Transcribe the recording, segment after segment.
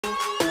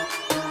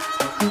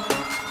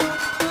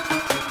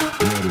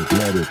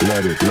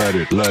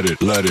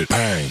let it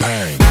bang,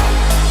 bang.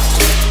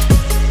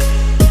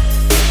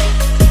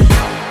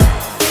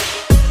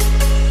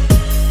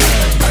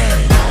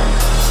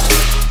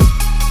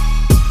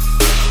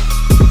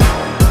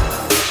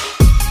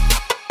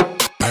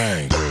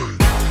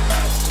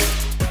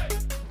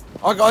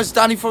 Hi guys,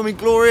 Danny from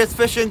Inglorious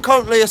Fishing.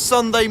 Currently a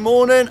Sunday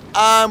morning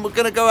and we're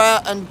going to go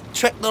out and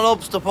check the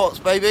lobster pots,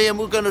 baby, and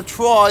we're going to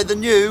try the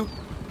new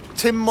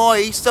Tin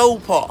Mai sole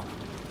pot.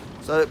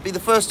 So it'll be the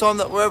first time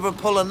that we're ever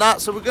pulling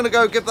that, so we're going to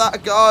go give that a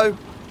go.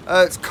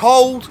 It's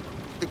cold,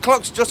 the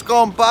clock's just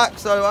gone back,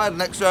 so I had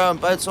an extra hour in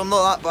bed, so I'm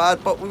not that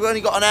bad, but we've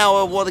only got an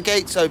hour while the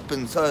gates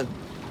open, so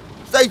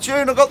stay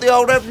tuned. I've got the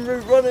old Evan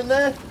route running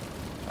there,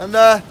 and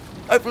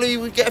hopefully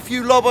we get a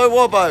few lobbo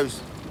wobbos.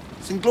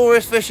 It's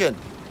Inglorious Fishing.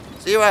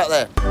 See you out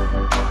there.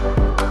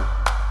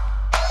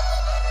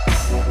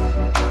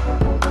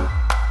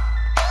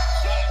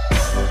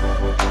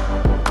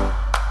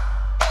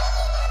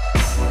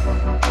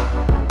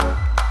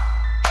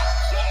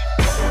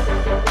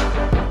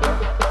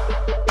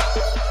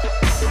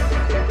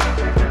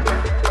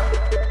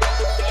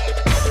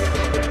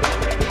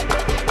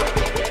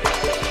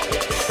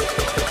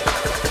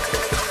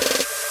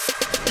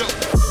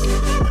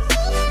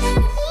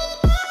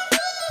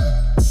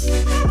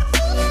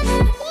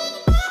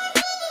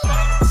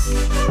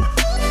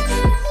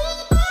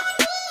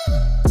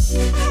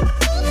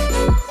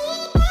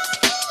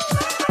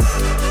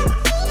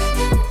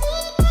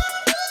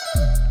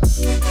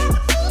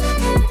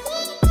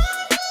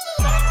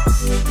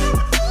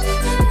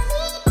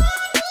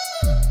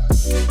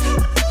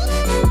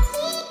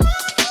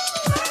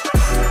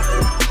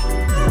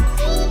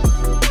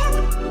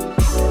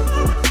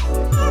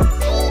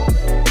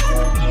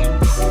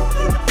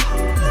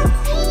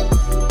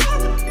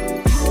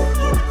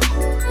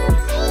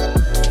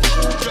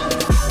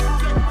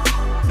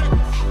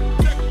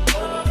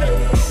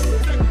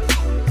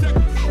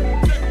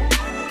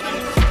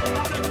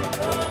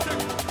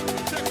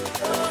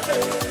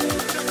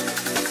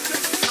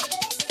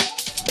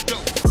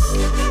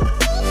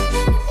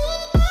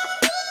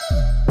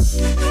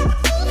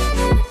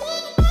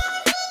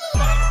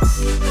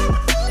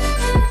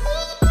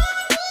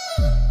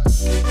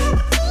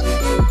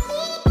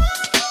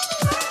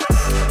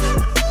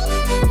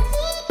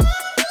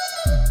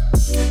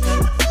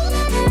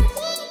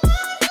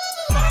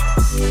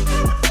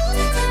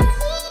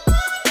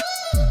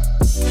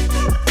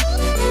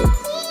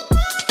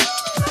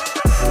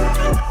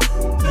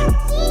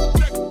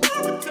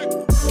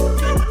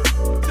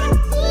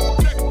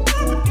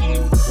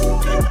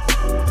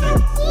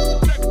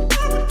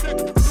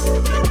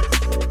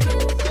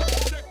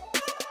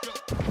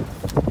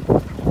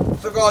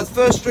 Guys,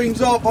 first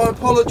string's up. I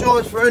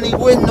apologise for any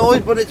wind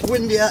noise, but it's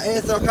windy out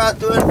here, so I can't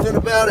do anything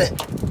about it.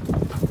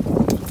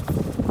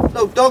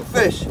 No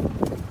dogfish.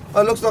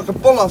 It looks like a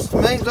bullace to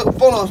me. Little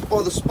bullace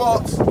by the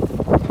spots.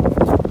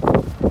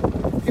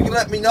 If you can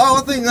let me know,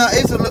 I think that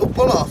is a little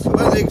bullace.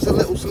 I don't think it's a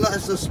little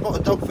it's a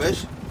spotted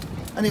dogfish.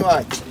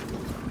 Anyway,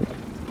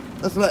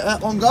 let's let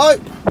that one go.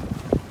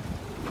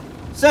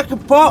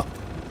 Second pot,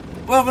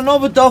 we'll have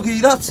another doggy.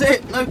 That's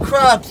it. No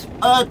crabs.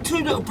 Two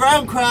little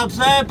brown crabs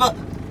there, but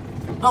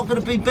not going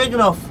to be big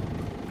enough.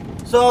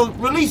 So I'll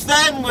release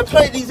them, we'll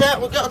play these out,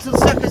 we'll get on to the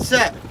second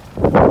set.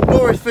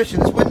 Glorious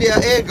fishing, it's windy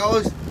out here,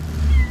 guys.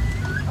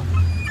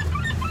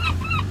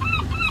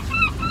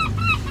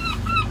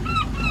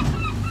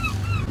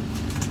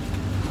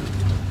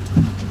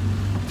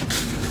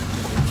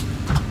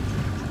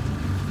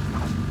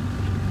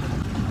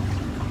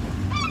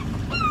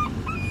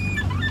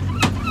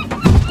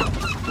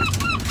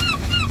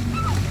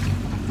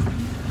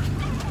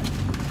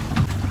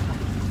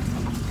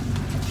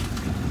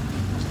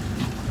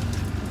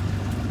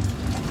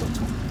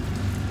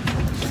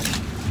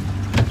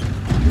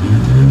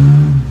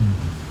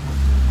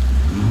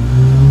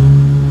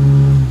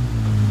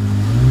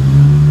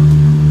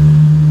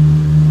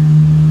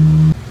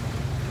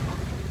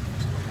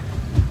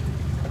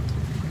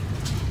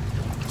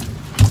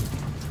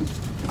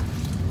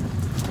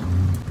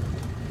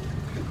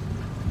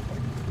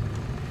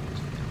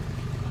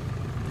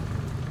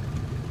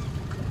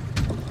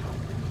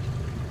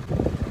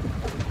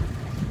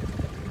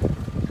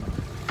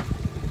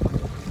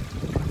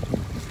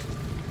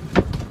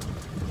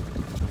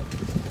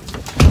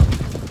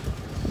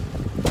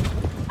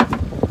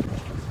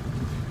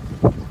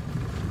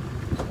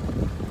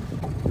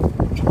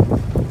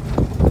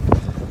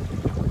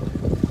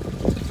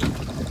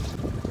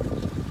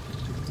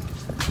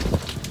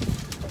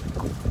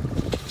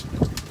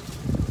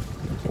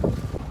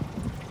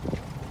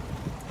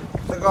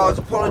 Guys,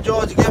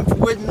 apologise again for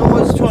wind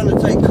noise, trying to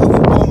take cover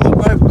by my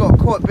boat. We've got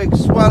quite a big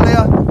swell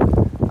here.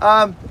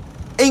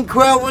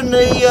 Inkwell in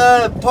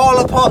the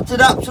parlour pot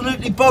did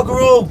absolutely bugger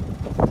all.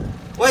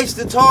 Waste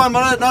of time.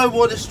 I don't know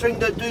why this string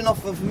don't do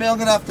nothing for me. I'm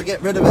going to have to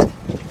get rid of it.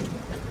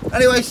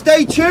 Anyway,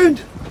 stay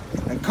tuned.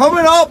 And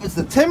coming up is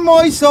the Tin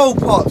Mai sole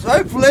pot. So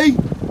hopefully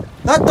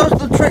that does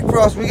the trick for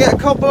us. We get a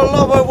couple of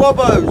lobbo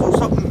wobbos or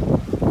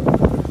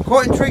something.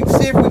 Quite intrigued to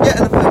see if we get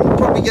anything. We'll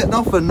probably get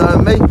nothing,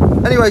 knowing me.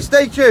 Anyway,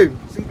 stay tuned.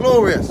 It's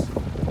Inglorious.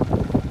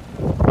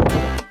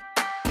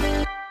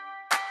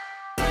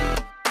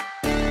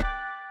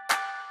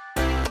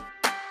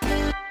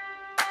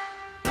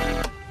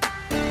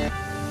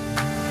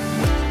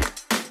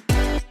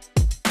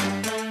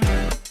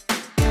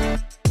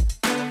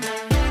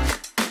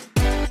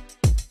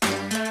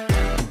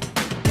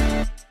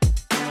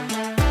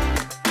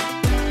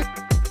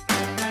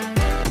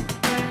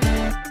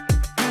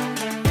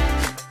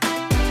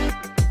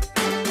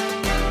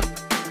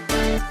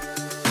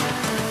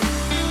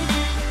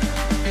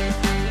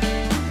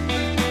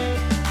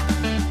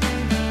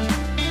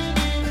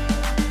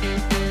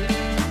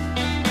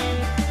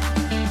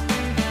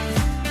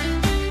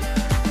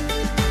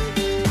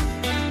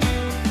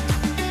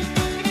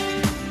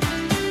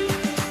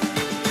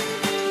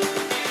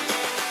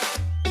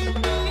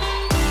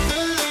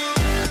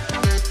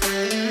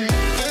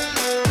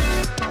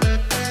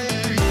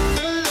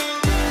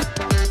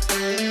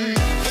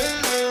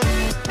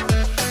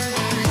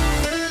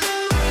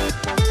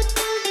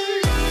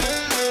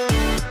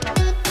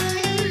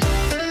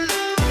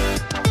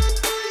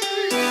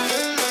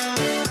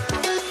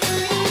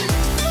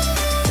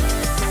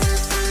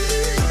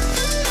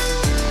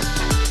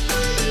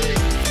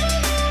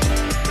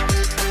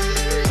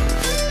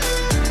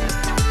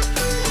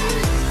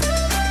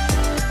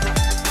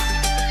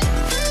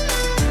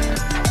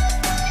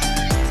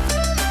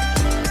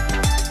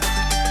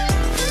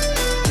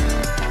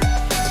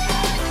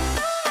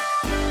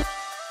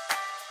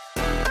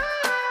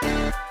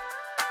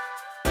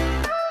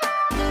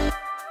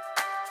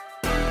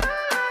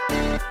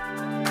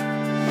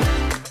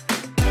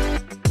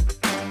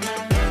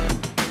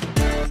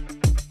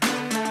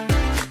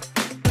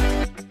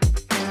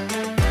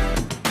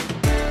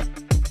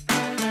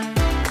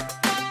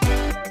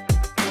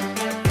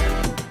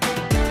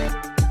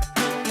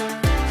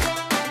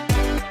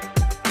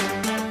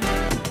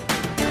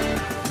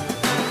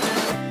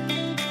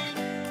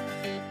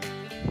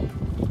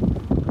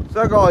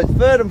 So guys,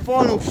 third and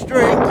final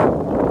string,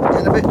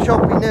 getting a bit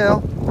choppy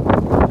now.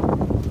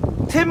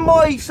 Tin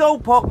Mighty Soul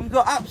Pot, we've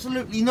got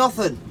absolutely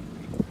nothing.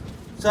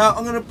 So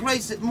I'm going to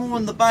place it more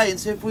in the bay and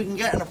see if we can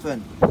get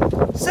anything.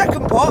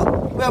 Second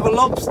pot, we have a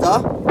lobster,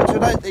 which I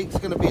don't think is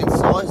going to be in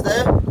size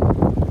there.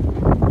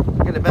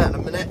 Get it out in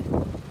a minute.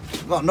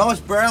 We've got a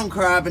nice brown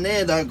crab in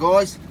here though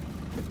guys.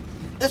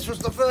 This was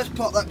the first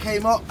pot that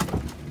came up.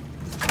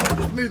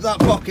 Just move that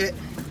bucket.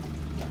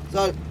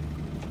 So,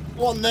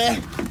 one there.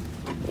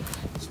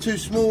 Too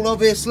small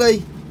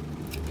obviously,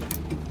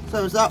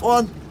 so is that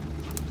one.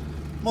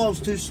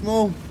 Mine's too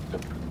small.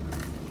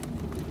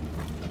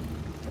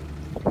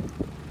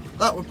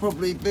 That would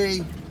probably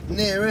be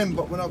near him,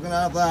 but we're not going to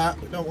have that.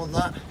 We don't want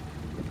that.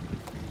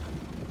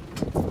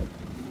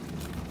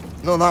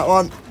 Not that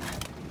one.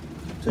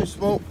 Too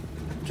small.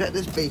 Check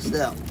this beast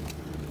out.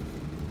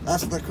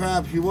 That's the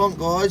crab you want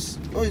guys.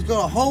 Oh, he's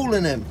got a hole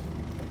in him.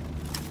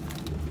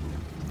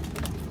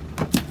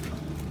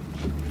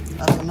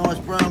 That's a nice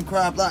brown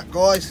crab that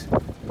guys.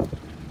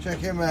 Check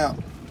him out.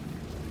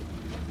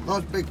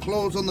 Nice big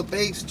claws on the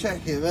beaks, check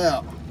him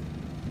out.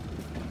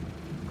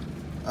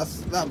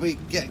 That'll be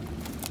get.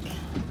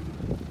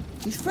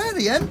 He's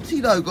fairly empty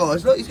though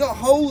guys, look he's got a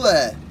hole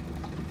there.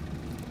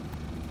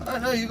 I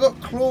don't know, you've got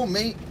claw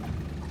meat.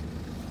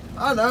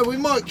 I don't know, we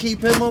might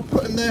keep him, I'll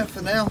put him there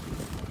for now.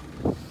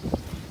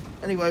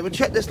 Anyway, we'll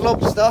check this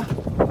lobster.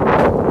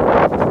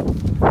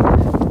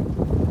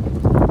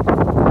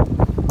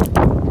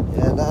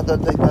 I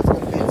don't think that's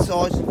going to be in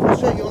size. I'll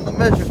show you on the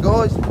measure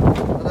guys. I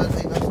don't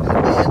think that's going to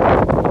be in.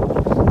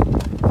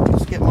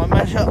 Let's get my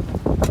measure.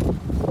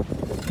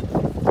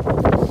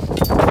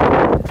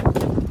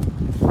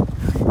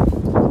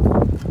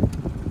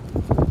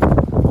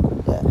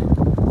 Yeah.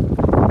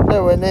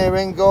 Nowhere near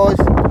in guys.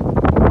 So,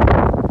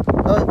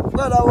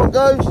 where that one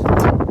goes,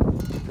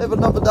 live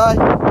another day.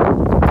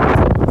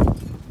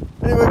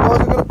 Anyway guys,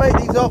 I'm going to bait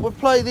these up, we'll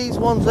play these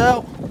ones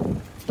out.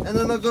 And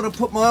then I've got to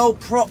put my old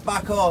prop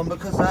back on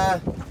because I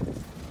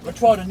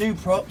tried a new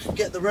prop to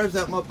get the revs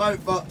out of my boat,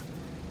 but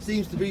it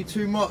seems to be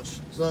too much.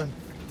 So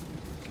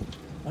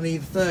I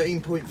need a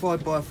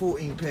 13.5 by a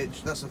 14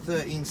 pitch. That's a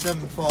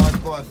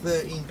 13.75 by a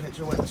 13 pitch.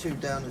 I went 2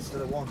 down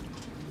instead of 1.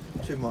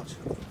 Too much.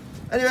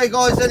 Anyway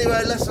guys,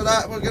 less of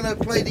that. We're going to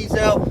play these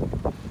out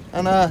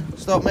and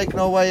start making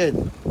our way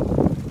in.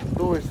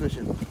 Glorious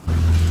fishing.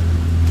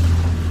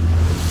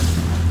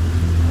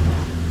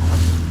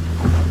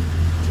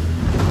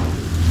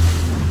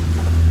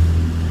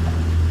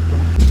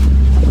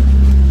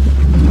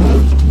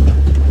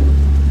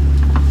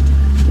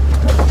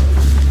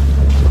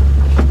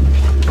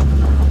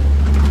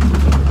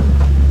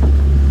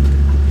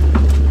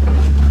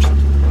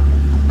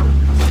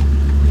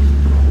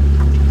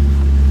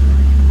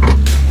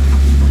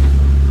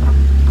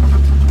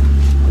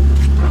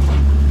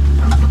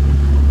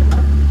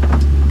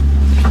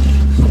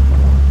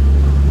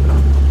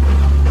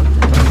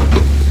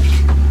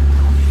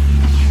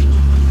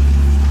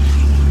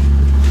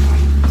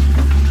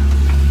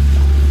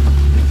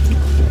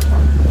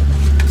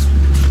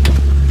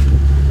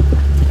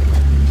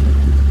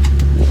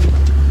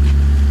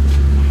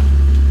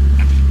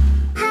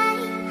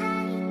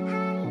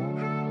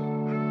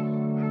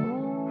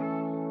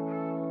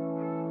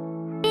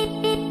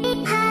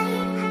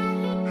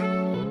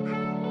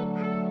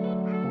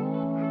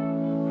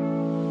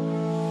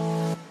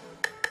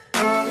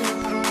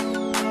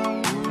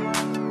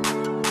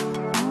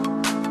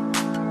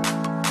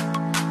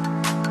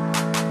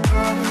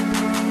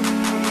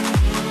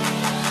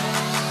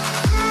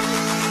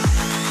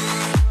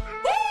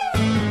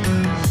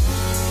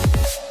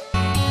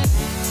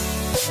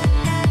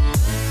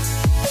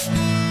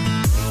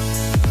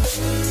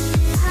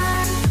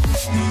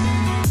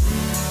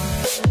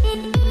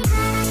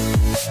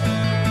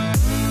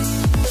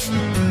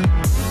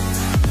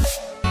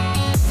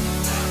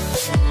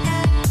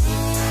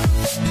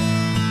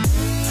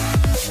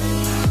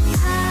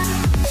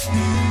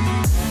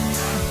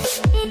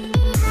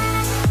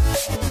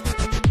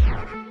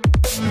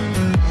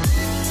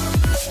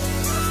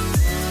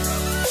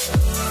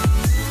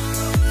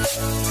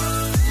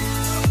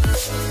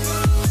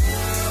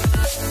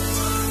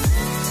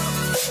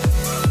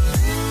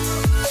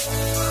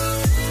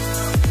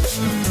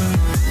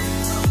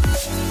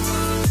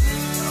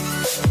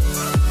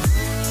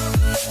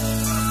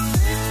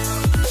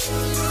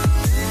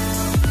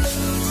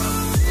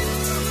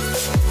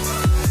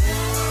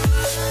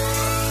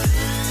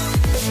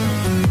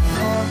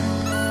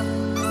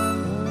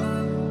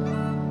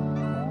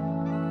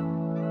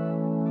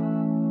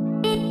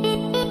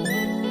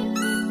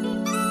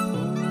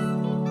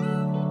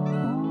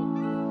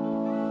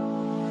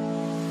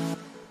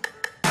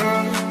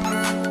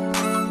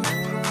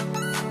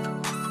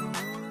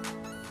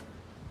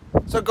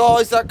 So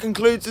guys, that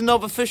concludes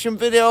another fishing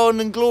video on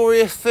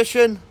Inglorious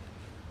Fishing.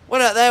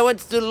 Went out there, went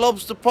to do the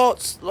lobster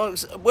pots. Like,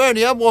 we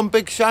only had one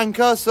big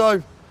shanker,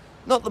 so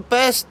not the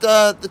best.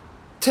 The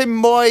Tim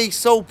My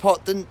sole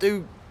pot didn't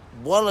do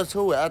well at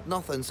all. It had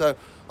nothing. So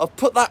I've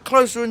put that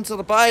closer into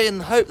the bay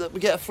and hope that we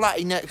get a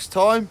flatty next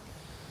time.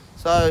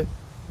 So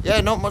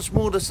yeah, not much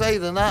more to say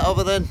than that,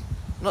 other than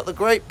not the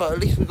great, but at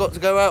least we got to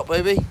go out,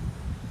 baby.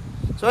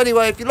 So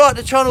anyway, if you like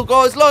the channel,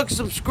 guys, like,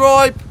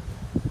 subscribe,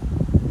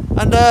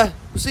 and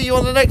we'll see you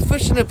on the next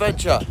fishing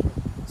adventure.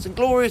 It's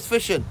Inglorious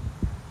Fishing.